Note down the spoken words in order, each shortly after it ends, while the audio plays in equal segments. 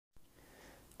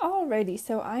Alrighty,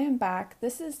 so I am back.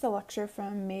 This is the lecture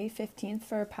from May 15th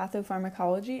for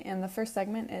pathopharmacology, and the first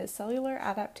segment is cellular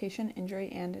adaptation, injury,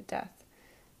 and death.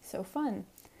 So fun.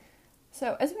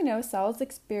 So, as we know, cells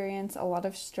experience a lot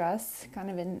of stress kind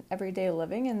of in everyday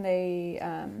living, and they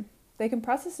can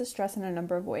process the stress in a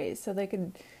number of ways. So, they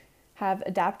could have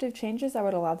adaptive changes that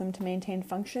would allow them to maintain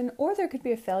function, or there could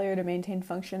be a failure to maintain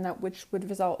function which would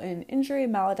result in injury,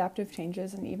 maladaptive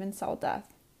changes, and even cell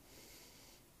death.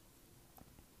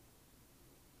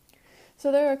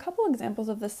 So there are a couple examples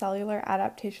of the cellular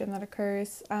adaptation that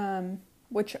occurs,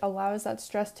 which allows that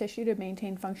stressed tissue to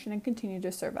maintain function and continue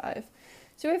to survive.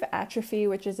 So we have atrophy,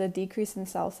 which is a decrease in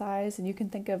cell size, and you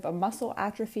can think of a muscle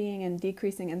atrophying and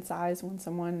decreasing in size when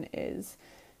someone is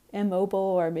immobile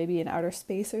or maybe in outer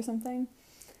space or something.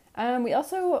 We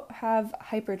also have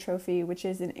hypertrophy, which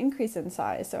is an increase in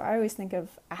size. So I always think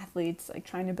of athletes like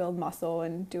trying to build muscle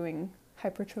and doing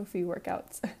hypertrophy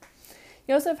workouts.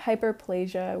 You also have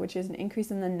hyperplasia, which is an increase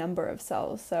in the number of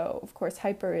cells. So, of course,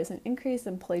 hyper is an increase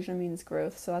and plasia means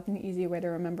growth, so that's an easy way to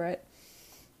remember it.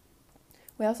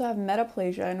 We also have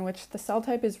metaplasia, in which the cell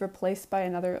type is replaced by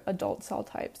another adult cell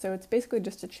type. So it's basically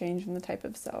just a change in the type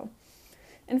of cell.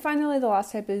 And finally, the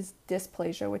last type is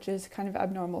dysplasia, which is kind of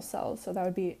abnormal cells. So that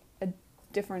would be a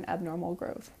different abnormal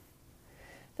growth.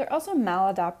 There are also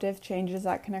maladaptive changes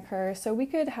that can occur. So we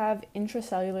could have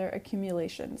intracellular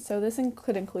accumulation. So this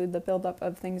could include the buildup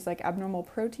of things like abnormal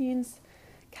proteins,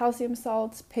 calcium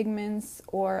salts, pigments,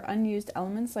 or unused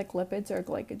elements like lipids or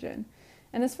glycogen.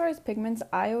 And as far as pigments,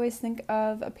 I always think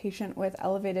of a patient with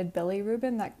elevated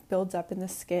bilirubin that builds up in the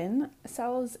skin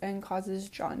cells and causes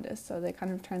jaundice. So they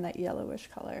kind of turn that yellowish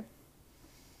color.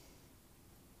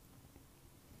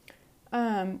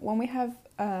 When we have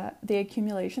the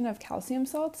accumulation of calcium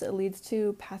salts, it leads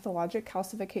to pathologic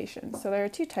calcification. So there are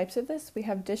two types of this. We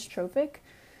have dystrophic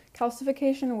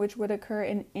calcification, which would occur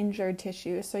in injured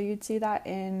tissue. So you'd see that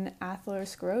in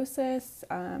atherosclerosis,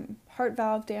 heart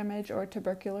valve damage, or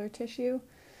tubercular tissue.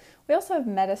 We also have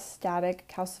metastatic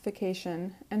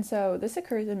calcification. And so this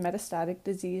occurs in metastatic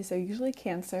disease, so usually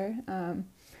cancer.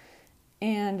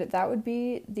 And that would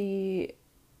be the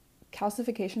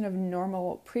calcification of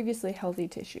normal, previously healthy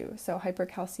tissue, so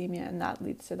hypercalcemia, and that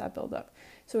leads to that buildup.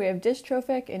 So we have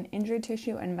dystrophic in injured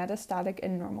tissue and metastatic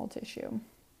in normal tissue.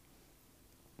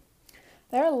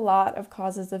 There are a lot of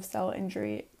causes of cell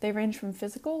injury. They range from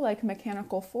physical, like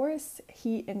mechanical force,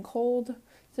 heat and cold,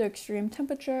 so extreme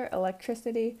temperature,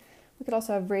 electricity. We could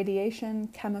also have radiation,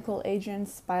 chemical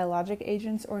agents, biologic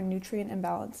agents, or nutrient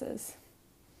imbalances.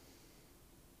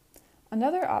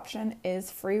 Another option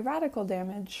is free radical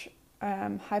damage,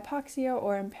 hypoxia,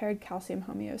 or impaired calcium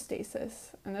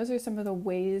homeostasis. And those are some of the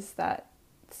ways that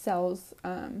cells,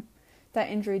 that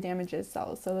injury damages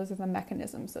cells. So those are the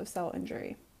mechanisms of cell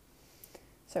injury.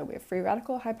 So we have free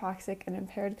radical, hypoxic, and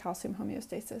impaired calcium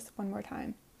homeostasis. One more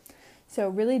time. So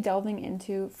really delving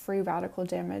into free radical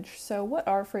damage. So what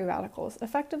are free radicals?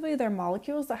 Effectively, they're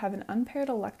molecules that have an unpaired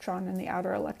electron in the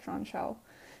outer electron shell.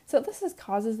 So this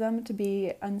causes them to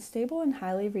be unstable and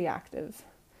highly reactive.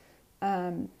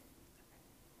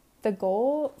 The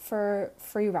goal for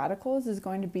free radicals is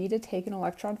going to be to take an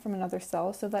electron from another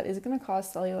cell, so that is going to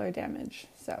cause cellular damage.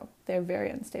 So they're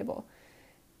very unstable.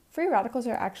 Free radicals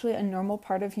are actually a normal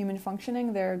part of human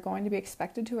functioning. They're going to be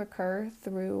expected to occur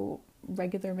through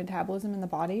regular metabolism in the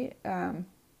body.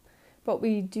 But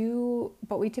we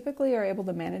typically are able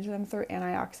to manage them through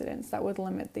antioxidants that would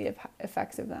limit the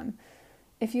effects of them.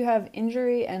 If you have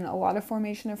injury and a lot of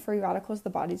formation of free radicals, the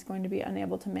body's going to be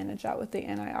unable to manage that with the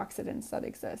antioxidants that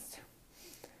exist.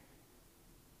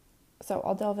 So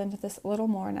I'll delve into this a little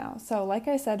more now. So like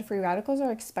I said, free radicals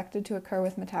are expected to occur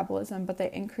with metabolism, but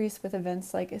they increase with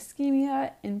events like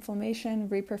ischemia, inflammation,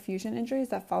 reperfusion injuries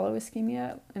that follow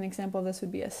ischemia. An example of this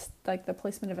would be like the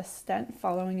placement of a stent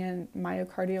following a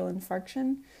myocardial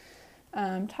infarction,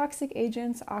 toxic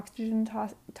agents, oxygen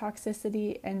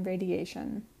toxicity, and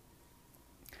radiation.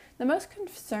 The most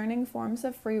concerning forms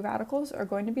of free radicals are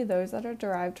going to be those that are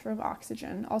derived from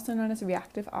oxygen, also known as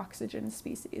reactive oxygen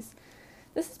species.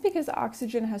 This is because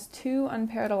oxygen has two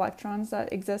unpaired electrons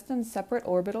that exist in separate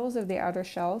orbitals of the outer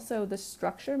shell, so the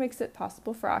structure makes it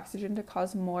possible for oxygen to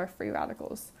cause more free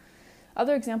radicals.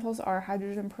 Other examples are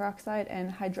hydrogen peroxide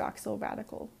and hydroxyl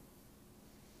radical.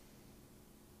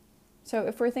 So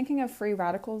if we're thinking of free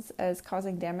radicals as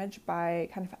causing damage by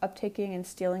kind of uptaking and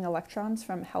stealing electrons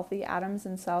from healthy atoms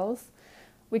and cells,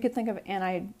 we could think of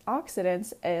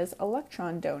antioxidants as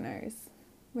electron donors,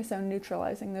 so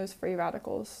neutralizing those free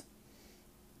radicals.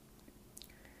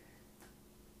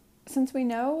 Since we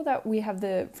know that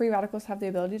free radicals have the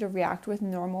ability to react with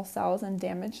normal cells and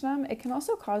damage them, it can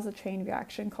also cause a chain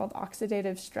reaction called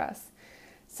oxidative stress.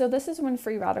 So this is when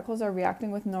free radicals are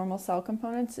reacting with normal cell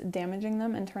components, damaging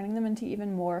them and turning them into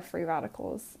even more free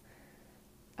radicals.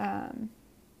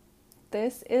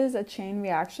 This is a chain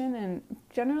reaction and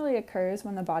generally occurs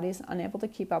when the body is unable to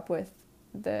keep up with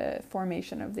the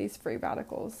formation of these free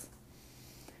radicals.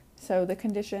 So the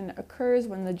condition occurs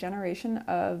when the generation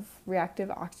of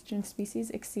reactive oxygen species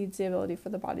exceeds the ability for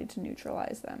the body to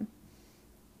neutralize them.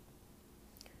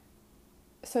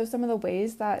 So some of the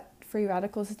ways that free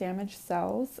radicals damage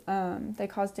cells, they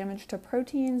cause damage to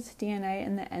proteins, DNA,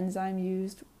 and the enzyme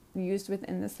used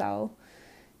within the cell.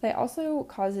 They also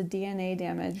cause a DNA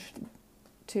damage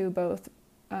to both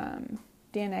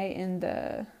DNA in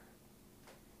the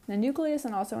nucleus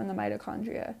and also in the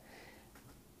mitochondria.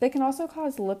 They can also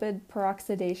cause lipid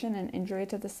peroxidation and injury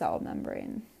to the cell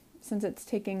membrane, since it's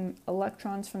taking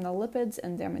electrons from the lipids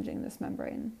and damaging this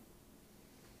membrane.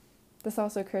 This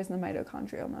also occurs in the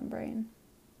mitochondrial membrane.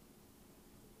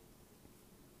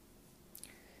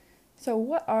 So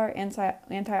what are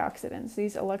antioxidants?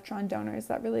 These electron donors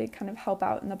that really kind of help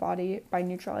out in the body by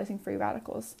neutralizing free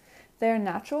radicals. They are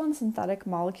natural and synthetic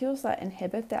molecules that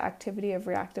inhibit the activity of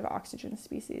reactive oxygen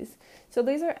species. So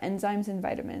these are enzymes in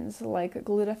vitamins like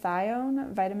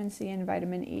glutathione, vitamin C, and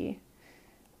vitamin E.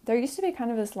 There used to be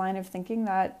kind of this line of thinking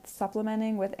that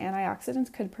supplementing with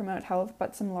antioxidants could promote health,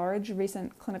 but some large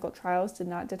recent clinical trials did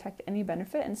not detect any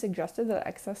benefit and suggested that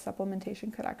excess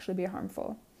supplementation could actually be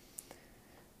harmful.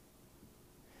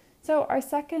 So our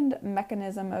second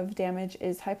mechanism of damage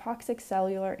is hypoxic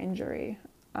cellular injury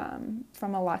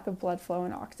from a lack of blood flow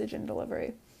and oxygen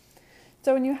delivery.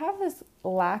 So when you have this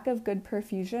lack of good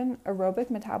perfusion,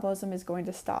 aerobic metabolism is going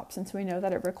to stop since we know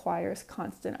that it requires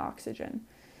constant oxygen.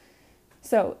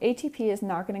 So ATP is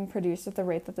not getting produced at the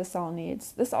rate that the cell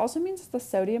needs. This also means that the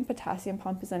sodium-potassium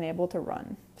pump is unable to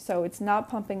run. So it's not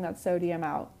pumping that sodium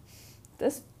out.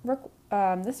 This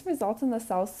results in the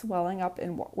cells swelling up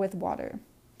with water.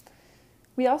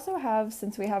 We also have,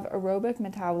 since we have aerobic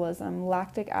metabolism,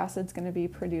 lactic acid is going to be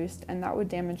produced, and that would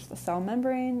damage the cell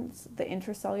membranes, the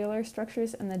intracellular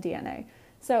structures, and the DNA.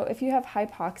 So if you have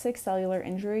hypoxic cellular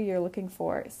injury, you're looking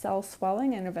for cell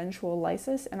swelling and eventual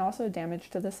lysis, and also damage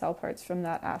to the cell parts from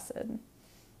that acid.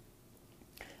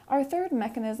 Our third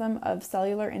mechanism of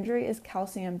cellular injury is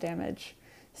calcium damage.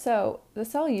 So the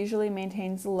cell usually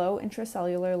maintains low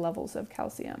intracellular levels of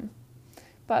calcium.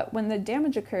 But when the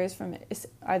damage occurs from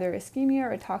either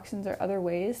ischemia or toxins or other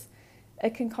ways,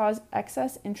 it can cause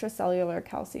excess intracellular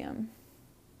calcium.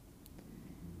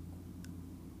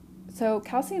 So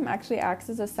calcium actually acts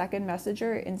as a second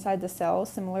messenger inside the cell,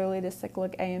 similarly to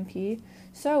cyclic AMP.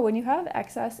 So when you have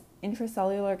excess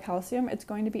intracellular calcium, it's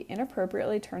going to be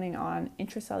inappropriately turning on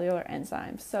intracellular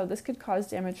enzymes. So this could cause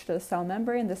damage to the cell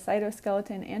membrane, the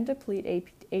cytoskeleton, and deplete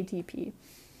ATP.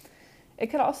 It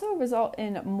could also result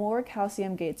in more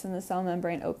calcium gates in the cell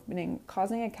membrane opening,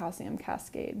 causing a calcium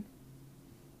cascade.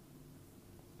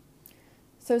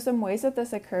 So some ways that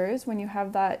this occurs: when you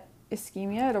have that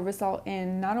ischemia, it'll result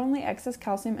in not only excess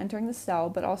calcium entering the cell,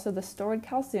 but also the stored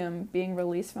calcium being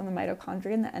released from the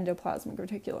mitochondria and the endoplasmic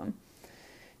reticulum.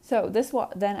 So this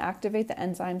will then activate the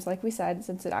enzymes, like we said,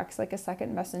 since it acts like a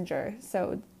second messenger.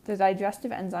 So the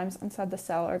digestive enzymes inside the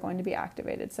cell are going to be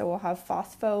activated. So we'll have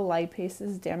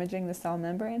phospholipases damaging the cell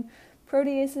membrane,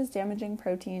 proteases damaging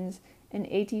proteins, and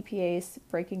ATPase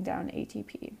breaking down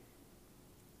ATP.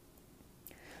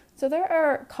 So there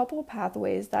are a couple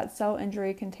pathways that cell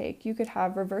injury can take. You could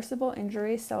have reversible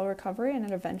injury, cell recovery, and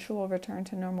an eventual return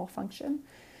to normal function.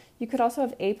 You could also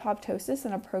have apoptosis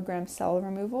and a programmed cell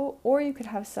removal, or you could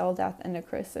have cell death and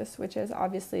necrosis, which is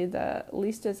obviously the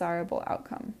least desirable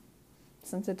outcome,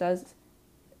 since it does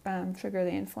trigger the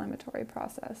inflammatory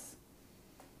process.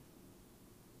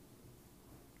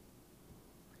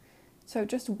 So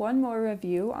just one more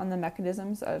review on the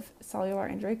mechanisms of cellular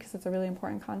injury, because it's a really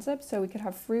important concept. So we could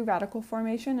have free radical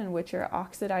formation, in which you're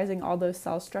oxidizing all those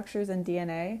cell structures and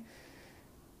DNA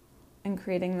and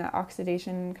creating the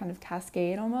oxidation kind of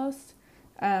cascade almost.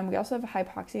 We also have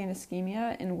hypoxia and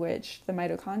ischemia, in which the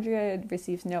mitochondria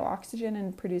receives no oxygen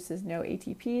and produces no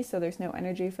ATP, so there's no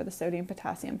energy for the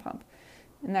sodium-potassium pump.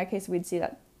 In that case, we'd see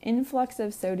that influx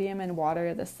of sodium and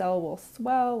water, the cell will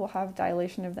swell, will have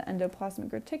dilation of the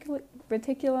endoplasmic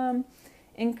reticulum,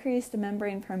 increased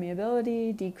membrane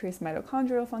permeability, decreased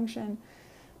mitochondrial function.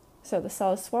 So the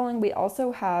cell is swelling. We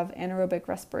also have anaerobic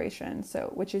respiration,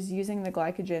 which is using the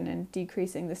glycogen and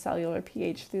decreasing the cellular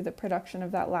pH through the production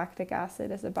of that lactic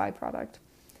acid as a byproduct.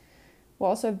 We'll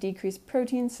also have decreased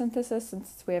protein synthesis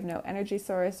since we have no energy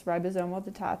source, ribosomal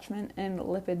detachment, and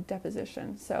lipid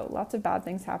deposition. So lots of bad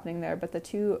things happening there, but the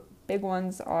two big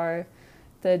ones are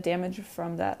the damage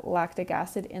from that lactic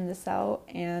acid in the cell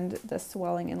and the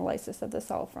swelling and lysis of the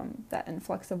cell from that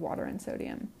influx of water and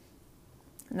sodium.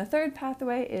 And the third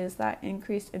pathway is that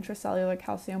increased intracellular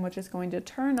calcium, which is going to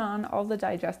turn on all the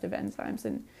digestive enzymes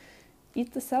and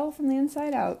eat the cell from the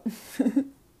inside out.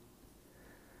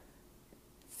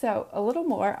 So, a little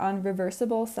more on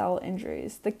reversible cell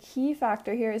injuries. The key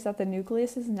factor here is that the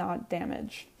nucleus is not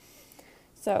damaged.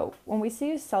 So, when we see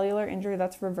a cellular injury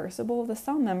that's reversible, the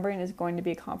cell membrane is going to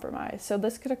be compromised. So,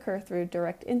 this could occur through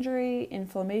direct injury,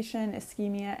 inflammation,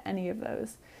 ischemia, any of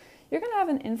those. You're going to have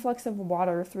an influx of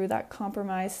water through that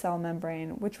compromised cell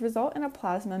membrane, which result in a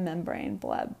plasma membrane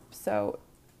bleb. So,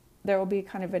 there will be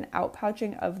kind of an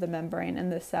outpouching of the membrane in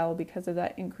the cell because of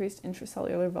that increased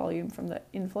intracellular volume from the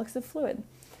influx of fluid.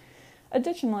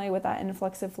 Additionally, with that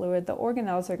influx of fluid, the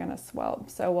organelles are going to swell.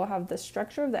 So we'll have the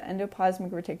structure of the endoplasmic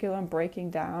reticulum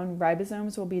breaking down,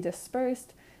 ribosomes will be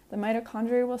dispersed, the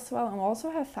mitochondria will swell, and we'll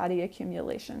also have fatty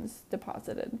accumulations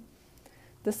deposited.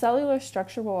 The cellular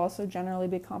structure will also generally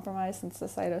be compromised since the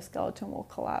cytoskeleton will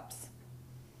collapse.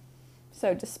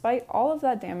 So despite all of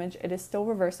that damage, it is still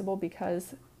reversible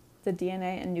because the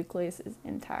DNA and nucleus is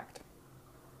intact.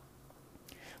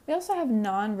 We also have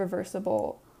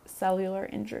non-reversible cellular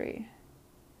injury.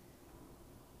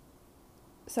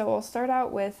 So we'll start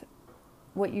out with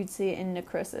what you'd see in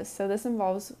necrosis. So this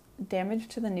involves damage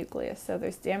to the nucleus. So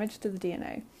there's damage to the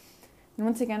DNA. And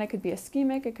once again, it could be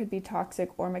ischemic, it could be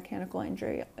toxic or mechanical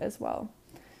injury as well.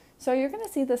 So you're going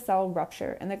to see the cell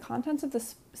rupture, and the contents of the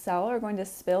cell are going to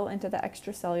spill into the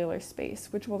extracellular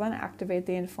space, which will then activate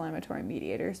the inflammatory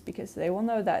mediators because they will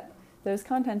know that those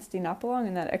contents do not belong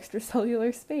in that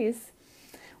extracellular space.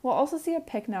 We'll also see a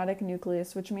pycnotic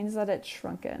nucleus, which means that it's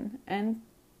shrunken, and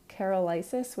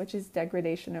cherolysis, which is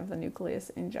degradation of the nucleus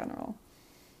in general.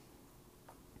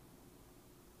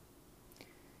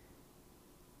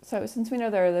 So since we know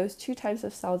there are those two types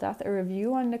of cell death, a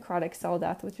review on necrotic cell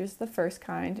death, which is the first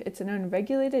kind. It's an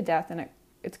unregulated death, and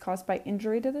it's caused by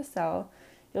injury to the cell.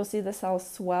 You'll see the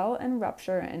cells swell and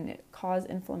rupture and cause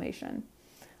inflammation.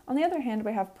 On the other hand,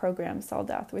 we have programmed cell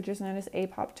death, which is known as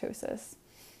apoptosis.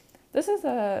 This is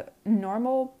a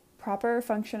normal, proper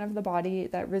function of the body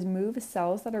that removes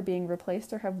cells that are being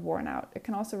replaced or have worn out. It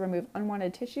can also remove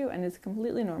unwanted tissue and is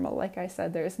completely normal. Like I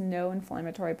said, there is no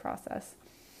inflammatory process.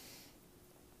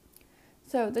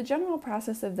 So the general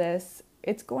process of this,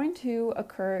 it's going to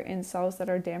occur in cells that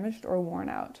are damaged or worn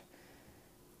out.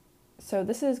 So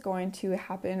this is going to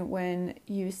happen when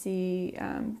you see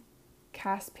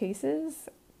caspases.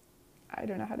 I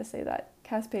don't know how to say that.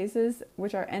 Caspases,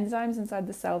 which are enzymes inside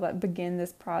the cell that begin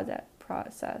this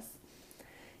process.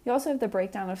 You also have the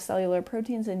breakdown of cellular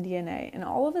proteins and DNA, and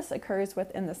all of this occurs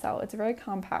within the cell. It's very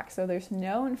compact, so there's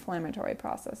no inflammatory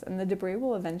process, and the debris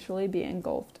will eventually be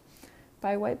engulfed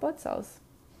by white blood cells.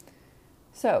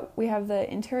 So we have the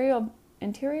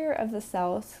interior of the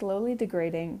cell slowly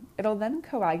degrading. It'll then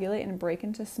coagulate and break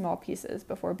into small pieces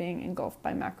before being engulfed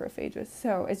by macrophages.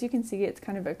 So as you can see, it's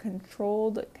kind of a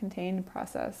controlled, contained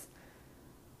process.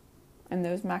 And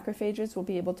those macrophages will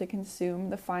be able to consume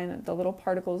the little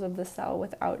particles of the cell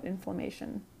without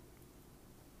inflammation.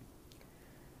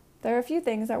 There are a few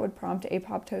things that would prompt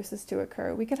apoptosis to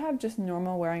occur. We could have just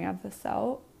normal wearing out of the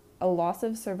cell, a loss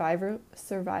of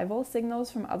survival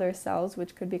signals from other cells,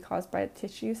 which could be caused by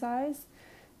tissue size,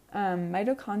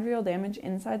 mitochondrial damage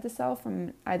inside the cell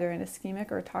from either an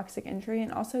ischemic or toxic injury,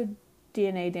 and also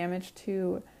DNA damage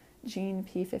to gene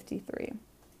P53.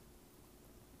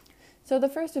 So the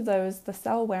first of those, the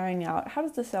cell wearing out, how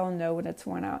does the cell know when it's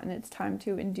worn out and it's time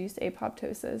to induce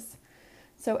apoptosis?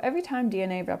 So every time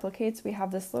DNA replicates, we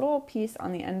have this little piece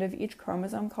on the end of each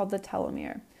chromosome called the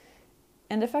telomere.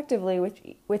 And effectively,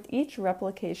 with each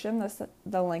replication,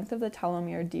 the length of the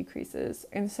telomere decreases.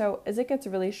 And so as it gets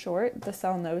really short, the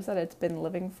cell knows that it's been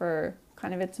living for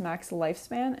kind of its max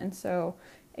lifespan, and so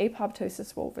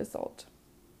apoptosis will result.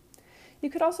 You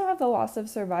could also have the loss of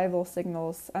survival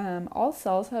signals. All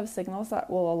cells have signals that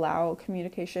will allow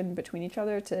communication between each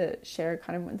other to share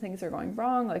kind of when things are going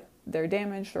wrong, like they're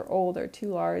damaged or old or too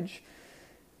large.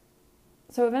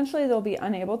 So eventually they'll be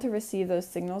unable to receive those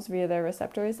signals via their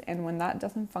receptors, and when that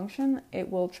doesn't function, it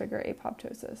will trigger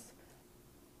apoptosis.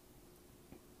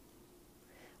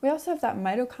 We also have that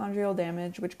mitochondrial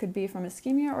damage, which could be from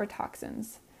ischemia or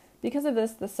toxins. Because of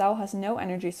this, the cell has no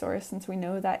energy source, since we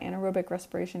know that anaerobic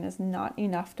respiration is not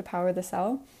enough to power the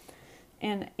cell,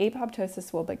 and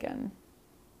apoptosis will begin.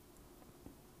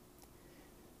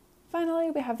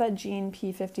 Finally, we have that gene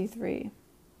P53.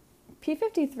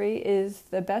 P53 is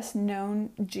the best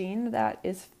known gene that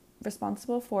is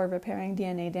responsible for repairing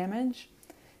DNA damage.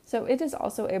 So it is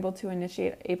also able to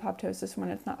initiate apoptosis when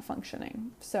it's not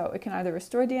functioning. So it can either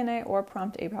restore DNA or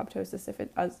prompt apoptosis if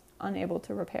it is unable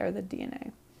to repair the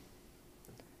DNA.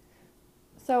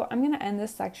 So I'm going to end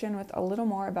this section with a little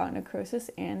more about necrosis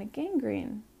and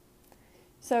gangrene.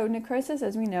 So necrosis,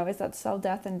 as we know, is that cell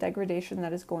death and degradation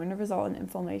that is going to result in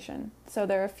inflammation. So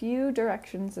there are a few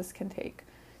directions this can take.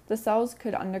 The cells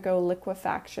could undergo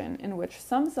liquefaction, in which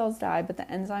some cells die, but the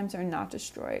enzymes are not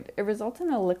destroyed. It results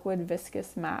in a liquid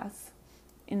viscous mass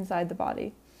inside the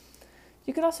body.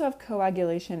 You could also have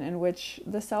coagulation, in which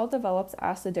the cell develops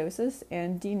acidosis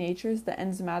and denatures the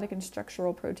enzymatic and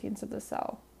structural proteins of the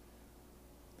cell.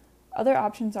 Other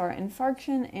options are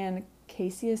infarction and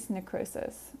caseous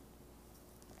necrosis.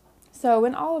 So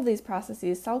in all of these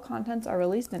processes, cell contents are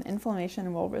released and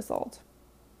inflammation will result.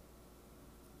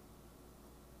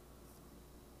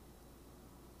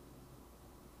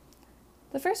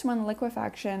 The first one,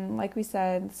 liquefaction, like we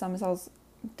said, some cells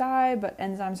die, but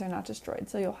enzymes are not destroyed,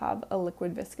 so you'll have a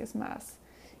liquid viscous mass.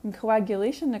 In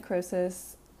coagulation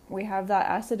necrosis, we have that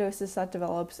acidosis that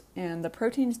develops and the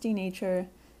proteins denature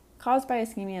caused by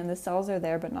ischemia, and the cells are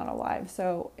there but not alive.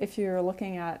 So if you're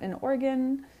looking at an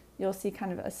organ, you'll see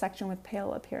kind of a section with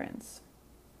pale appearance.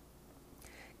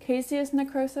 Caseous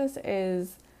necrosis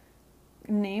is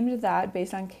named that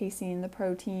based on casein, the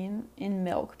protein in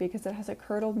milk, because it has a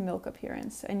curdled milk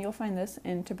appearance, and you'll find this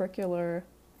in tubercular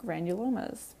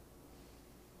granulomas.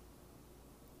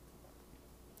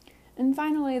 And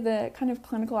finally, the kind of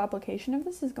clinical application of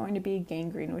this is going to be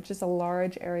gangrene, which is a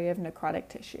large area of necrotic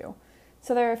tissue.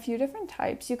 So there are a few different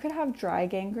types. You could have dry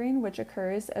gangrene, which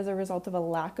occurs as a result of a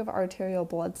lack of arterial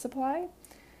blood supply.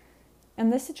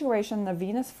 In this situation, the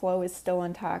venous flow is still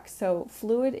intact, so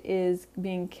fluid is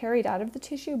being carried out of the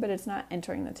tissue, but it's not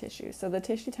entering the tissue. So the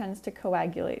tissue tends to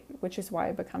coagulate, which is why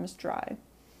it becomes dry.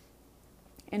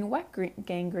 In wet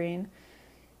gangrene,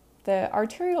 the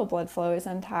arterial blood flow is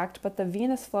intact, but the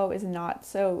venous flow is not.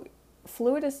 So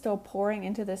fluid is still pouring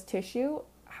into this tissue,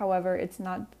 however, it's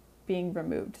not being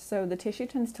removed. So the tissue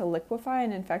tends to liquefy,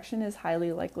 and infection is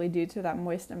highly likely due to that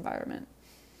moist environment.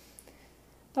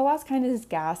 The last kind is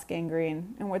gas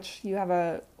gangrene, in which you have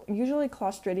a usually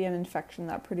Clostridium infection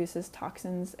that produces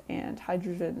toxins and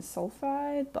hydrogen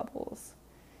sulfide bubbles.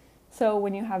 So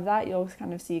when you have that, you'll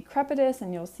kind of see crepitus,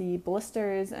 and you'll see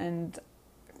blisters and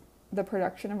the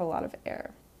production of a lot of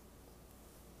air.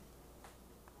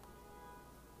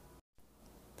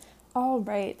 All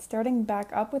right, starting back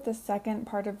up with the second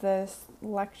part of this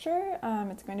lecture,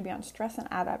 it's going to be on stress and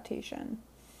adaptation.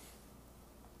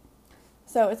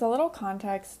 So it's a little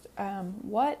context.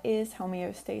 What is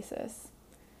homeostasis?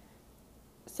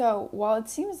 So while it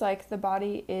seems like the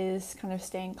body is kind of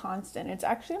staying constant, it's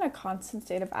actually in a constant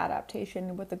state of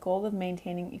adaptation with the goal of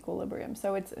maintaining equilibrium.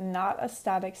 So it's not a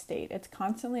static state. It's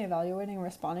constantly evaluating and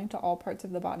responding to all parts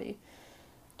of the body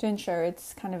to ensure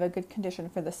it's kind of a good condition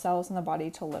for the cells in the body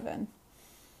to live in.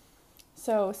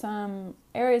 So some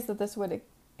areas that this would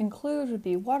include would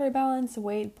be water balance,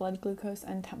 weight, blood glucose,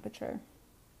 and temperature.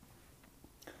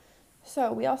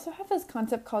 So we also have this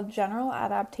concept called general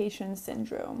adaptation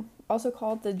syndrome, also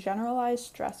called the generalized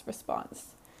stress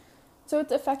response. So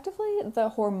it's effectively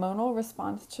the hormonal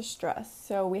response to stress.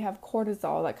 So we have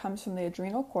cortisol that comes from the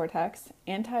adrenal cortex,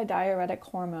 antidiuretic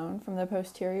hormone from the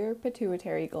posterior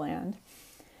pituitary gland,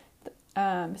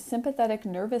 sympathetic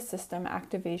nervous system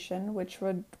activation, which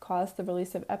would cause the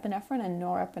release of epinephrine and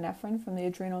norepinephrine from the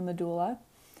adrenal medulla,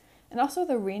 and also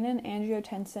the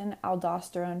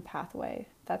renin-angiotensin-aldosterone pathway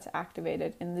that's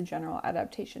activated in the general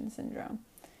adaptation syndrome.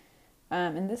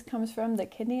 And this comes from the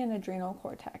kidney and adrenal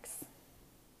cortex.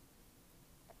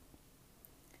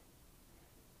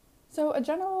 So a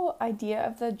general idea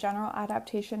of the general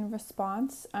adaptation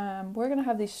response, we're going to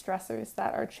have these stressors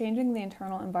that are changing the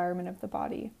internal environment of the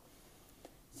body.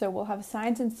 So we'll have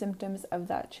signs and symptoms of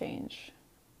that change.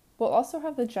 We'll also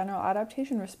have the general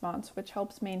adaptation response, which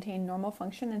helps maintain normal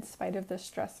function in spite of the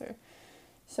stressor.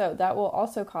 So that will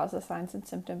also cause the signs and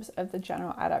symptoms of the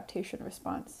general adaptation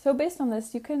response. So based on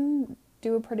this, you can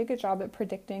do a pretty good job at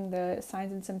predicting the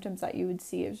signs and symptoms that you would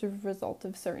see as a result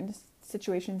of certain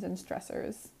situations and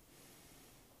stressors.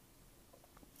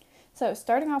 So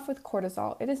starting off with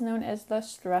cortisol, it is known as the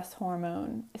stress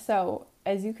hormone. So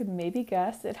as you could maybe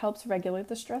guess, it helps regulate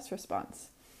the stress response.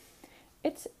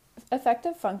 Its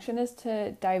effective function is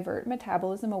to divert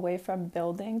metabolism away from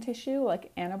building tissue,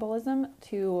 like anabolism,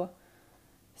 to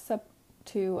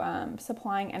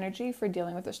supplying energy for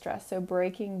dealing with the stress, so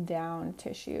breaking down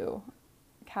tissue,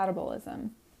 catabolism.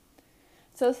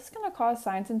 So this is going to cause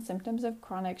signs and symptoms of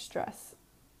chronic stress.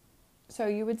 So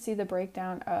you would see the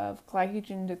breakdown of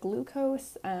glycogen to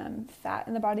glucose, fat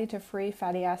in the body to free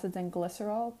fatty acids and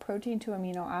glycerol, protein to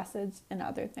amino acids, and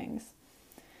other things.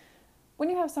 When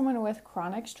you have someone with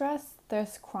chronic stress,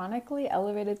 this chronically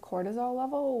elevated cortisol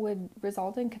level would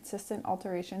result in consistent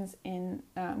alterations in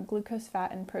glucose,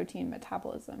 fat, and protein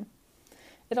metabolism.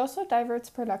 It also diverts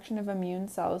production of immune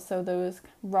cells, so those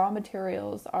raw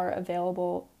materials are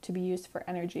available to be used for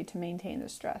energy to maintain the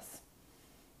stress.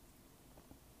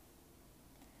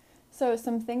 So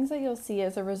some things that you'll see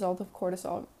as a result of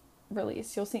cortisol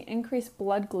release. You'll see increased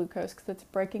blood glucose because it's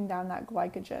breaking down that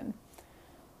glycogen.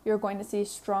 You're going to see a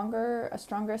stronger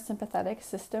sympathetic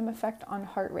system effect on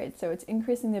heart rate. So it's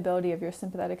increasing the ability of your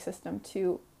sympathetic system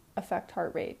to affect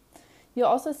heart rate. You'll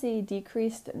also see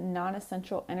decreased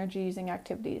non-essential energy-using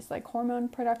activities like hormone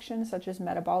production, such as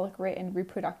metabolic rate and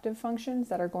reproductive functions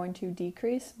that are going to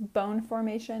decrease, bone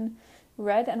formation,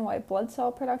 red and white blood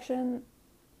cell production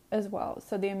as well.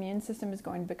 So the immune system is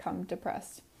going to become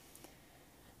depressed.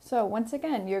 So once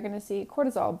again, you're going to see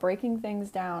cortisol breaking things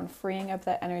down, freeing up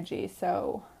that energy.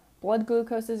 So blood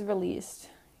glucose is released.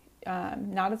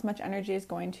 Not as much energy is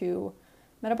going to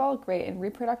metabolic rate and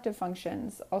reproductive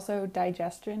functions. Also,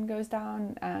 digestion goes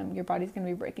down. Your body's going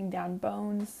to be breaking down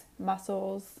bones,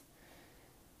 muscles,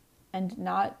 and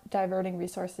not diverting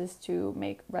resources to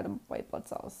make red and white blood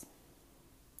cells.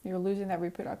 You're losing that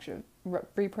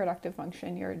reproductive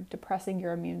function. You're depressing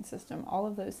your immune system, all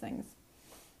of those things.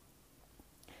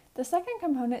 The second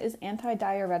component is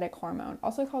antidiuretic hormone,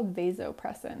 also called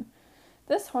vasopressin.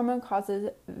 This hormone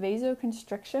causes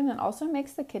vasoconstriction and also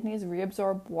makes the kidneys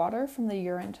reabsorb water from the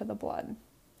urine to the blood.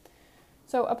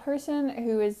 So a person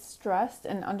who is stressed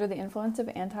and under the influence of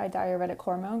antidiuretic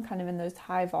hormone, kind of in those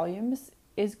high volumes,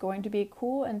 is going to be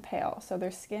cool and pale. So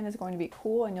their skin is going to be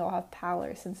cool and you'll have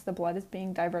pallor since the blood is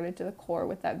being diverted to the core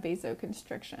with that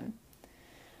vasoconstriction.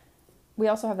 We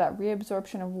also have that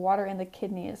reabsorption of water in the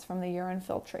kidneys from the urine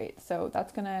filtrate. So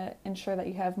that's going to ensure that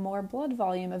you have more blood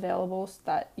volume available so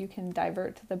that you can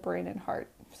divert to the brain and heart.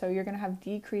 So you're going to have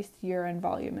decreased urine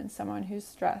volume in someone who's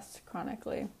stressed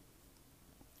chronically.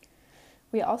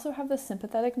 We also have the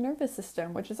sympathetic nervous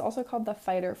system, which is also called the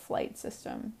fight or flight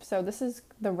system. So this is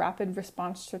the rapid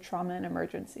response to trauma and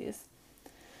emergencies.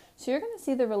 So you're going to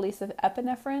see the release of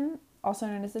epinephrine, also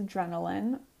known as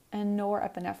adrenaline, and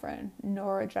norepinephrine,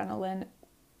 noradrenaline,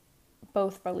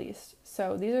 both released.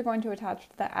 So these are going to attach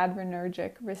to the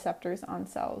adrenergic receptors on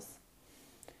cells.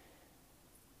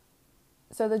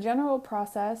 So the general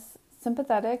process,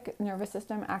 sympathetic nervous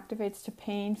system activates to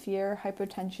pain, fear,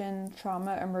 hypotension,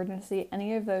 trauma, emergency,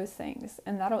 any of those things,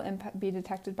 and that'll be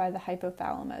detected by the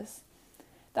hypothalamus.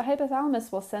 The hypothalamus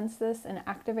will sense this and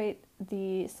activate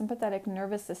the sympathetic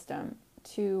nervous system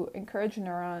to encourage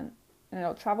and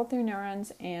it'll travel through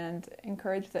neurons and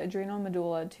encourage the adrenal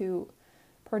medulla to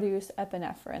produce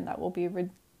epinephrine that will be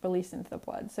released into the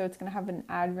blood. So it's going to have an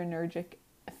adrenergic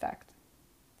effect,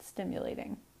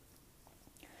 stimulating.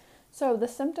 So the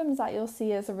symptoms that you'll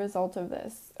see as a result of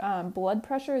this, blood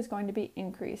pressure is going to be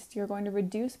increased. You're going to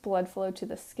reduce blood flow to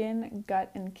the skin, gut,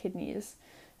 and kidneys.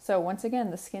 So once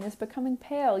again, the skin is becoming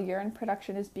pale, urine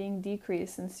production is being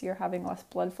decreased since you're having less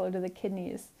blood flow to the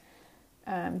kidneys.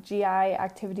 GI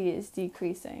activity is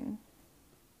decreasing.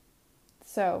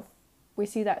 So we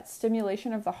see that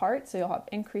stimulation of the heart, so you'll have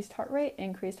increased heart rate,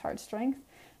 increased heart strength,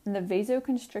 and the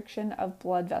vasoconstriction of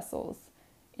blood vessels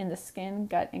in the skin,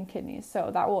 gut, and kidneys. So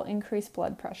that will increase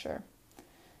blood pressure.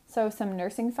 So some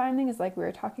nursing findings, like we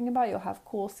were talking about, you'll have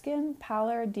cool skin,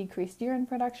 pallor, decreased urine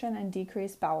production, and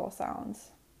decreased bowel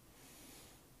sounds.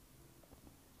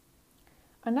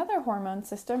 Another hormone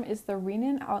system is the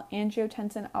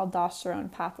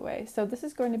renin-angiotensin-aldosterone pathway. So this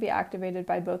is going to be activated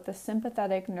by both the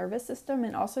sympathetic nervous system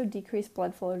and also decreased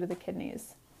blood flow to the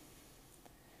kidneys.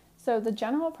 So the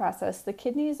general process, the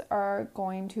kidneys are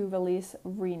going to release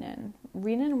renin.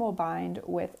 Renin will bind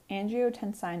with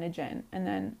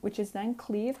angiotensinogen, which is then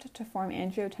cleaved to form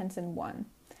angiotensin 1,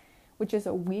 which is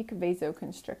a weak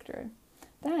vasoconstrictor.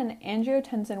 Then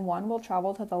angiotensin 1 will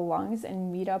travel to the lungs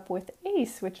and meet up with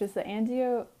ACE, which is the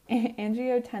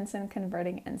angiotensin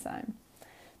converting enzyme.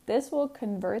 This will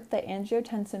convert the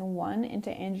angiotensin 1 into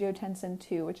angiotensin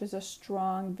 2, which is a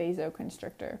strong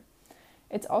vasoconstrictor.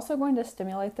 It's also going to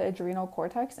stimulate the adrenal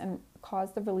cortex and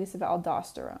cause the release of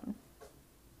aldosterone.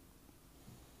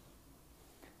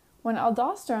 When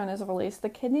aldosterone is released, the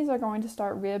kidneys are going to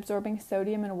start reabsorbing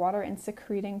sodium and water and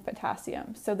secreting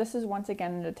potassium. So this is once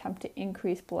again an attempt to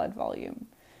increase blood volume.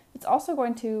 It's also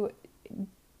going to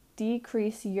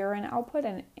decrease urine output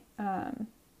and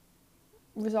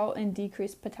result in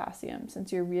decreased potassium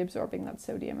since you're reabsorbing that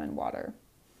sodium and water.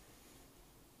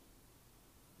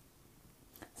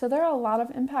 So there are a lot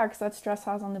of impacts that stress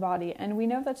has on the body, and we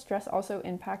know that stress also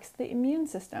impacts the immune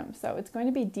system. So it's going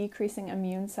to be decreasing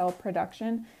immune cell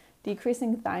production,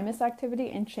 decreasing thymus activity,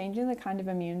 and changing the kind of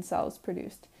immune cells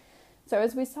produced. So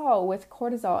as we saw with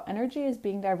cortisol, energy is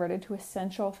being diverted to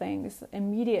essential things,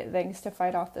 immediate things to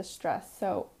fight off the stress.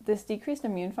 So this decreased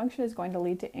immune function is going to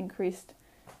lead to increased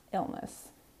illness.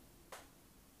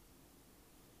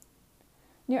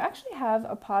 You actually have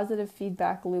a positive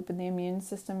feedback loop in the immune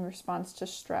system response to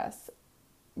stress.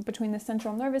 Between the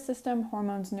central nervous system,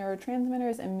 hormones,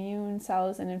 neurotransmitters, immune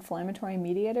cells, and inflammatory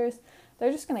mediators,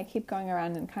 they're just going to keep going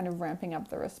around and kind of ramping up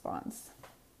the response.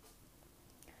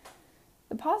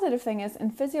 The positive thing is,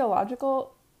 in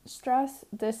physiological stress,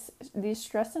 these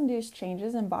stress-induced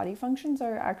changes in body functions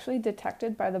are actually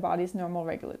detected by the body's normal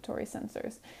regulatory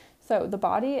sensors. So the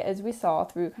body, as we saw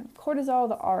through kind of cortisol,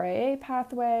 the RAA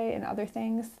pathway, and other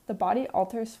things, the body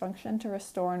alters function to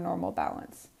restore normal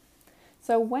balance.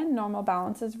 So when normal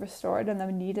balance is restored and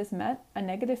the need is met, a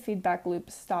negative feedback loop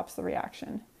stops the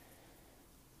reaction.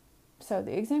 So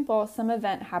the example, some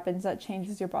event happens that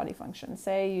changes your body function.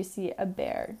 Say you see a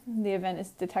bear. The event is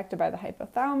detected by the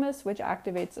hypothalamus, which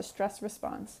activates a stress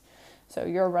response. So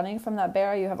you're running from that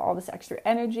bear, you have all this extra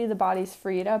energy, the body's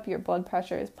freed up, your blood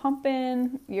pressure is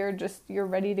pumping, you're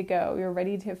ready to go, you're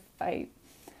ready to fight.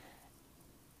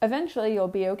 Eventually you'll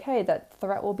be okay, that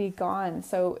threat will be gone,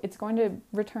 so it's going to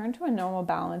return to a normal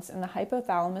balance and the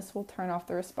hypothalamus will turn off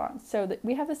the response. So that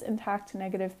we have this intact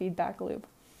negative feedback loop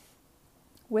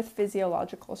with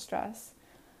physiological stress.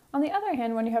 On the other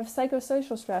hand, when you have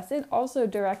psychosocial stress, it also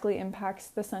directly impacts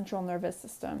the central nervous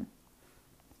system.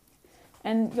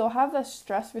 And you'll have a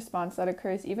stress response that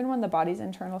occurs even when the body's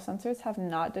internal sensors have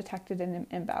not detected an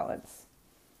imbalance.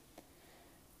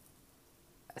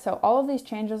 So all of these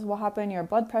changes will happen. Your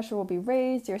blood pressure will be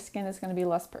raised, your skin is going to be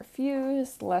less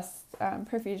perfused, less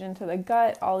perfusion to the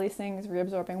gut, all these things,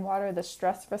 reabsorbing water, the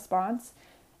stress response.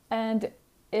 And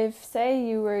if, say,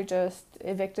 you were just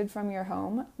evicted from your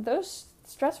home, those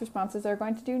stress responses are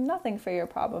going to do nothing for your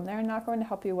problem. They're not going to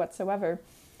help you whatsoever.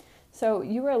 So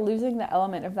you are losing the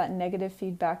element of that negative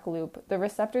feedback loop. The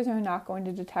receptors are not going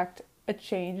to detect a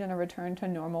change and a return to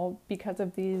normal because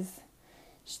of these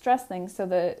stress things, so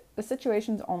the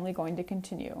situation's only going to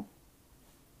continue.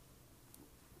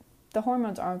 The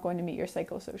hormones aren't going to meet your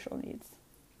psychosocial needs.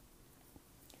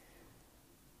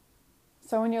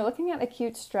 So when you're looking at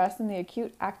acute stress and the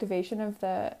acute activation of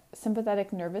the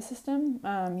sympathetic nervous system,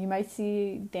 you might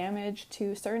see damage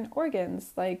to certain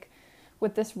organs, like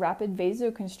with this rapid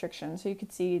vasoconstriction. So you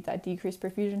could see that decreased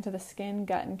perfusion to the skin,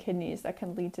 gut, and kidneys that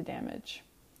can lead to damage.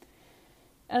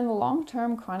 And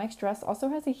long-term chronic stress also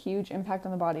has a huge impact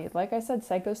on the body. Like I said,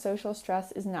 psychosocial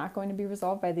stress is not going to be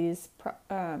resolved by these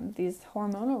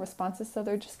hormonal responses, so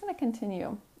they're just going to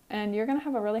continue. And you're going to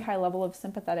have a really high level of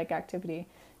sympathetic activity.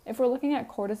 If we're looking at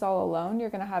cortisol alone, you're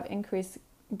going to have increased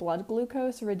blood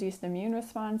glucose, reduced immune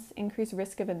response, increased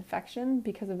risk of infection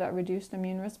because of that reduced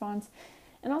immune response,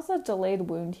 and also delayed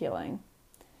wound healing.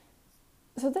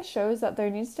 So this shows that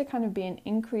there needs to kind of be an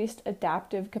increased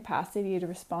adaptive capacity to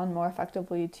respond more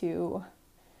effectively to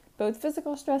both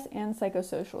physical stress and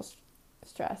psychosocial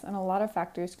stress, and a lot of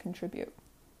factors contribute.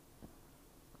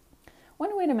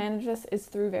 One way to manage this is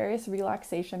through various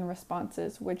relaxation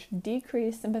responses, which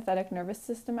decrease sympathetic nervous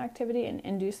system activity and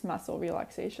induce muscle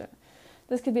relaxation.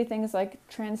 This could be things like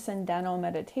transcendental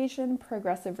meditation,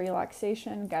 progressive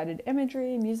relaxation, guided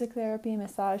imagery, music therapy,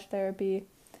 massage therapy,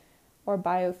 or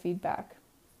biofeedback.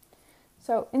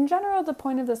 So in general, the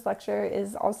point of this lecture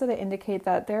is also to indicate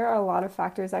that there are a lot of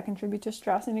factors that contribute to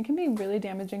stress, and it can be really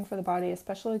damaging for the body,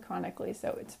 especially chronically.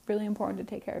 So it's really important to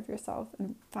take care of yourself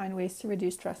and find ways to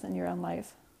reduce stress in your own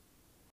life.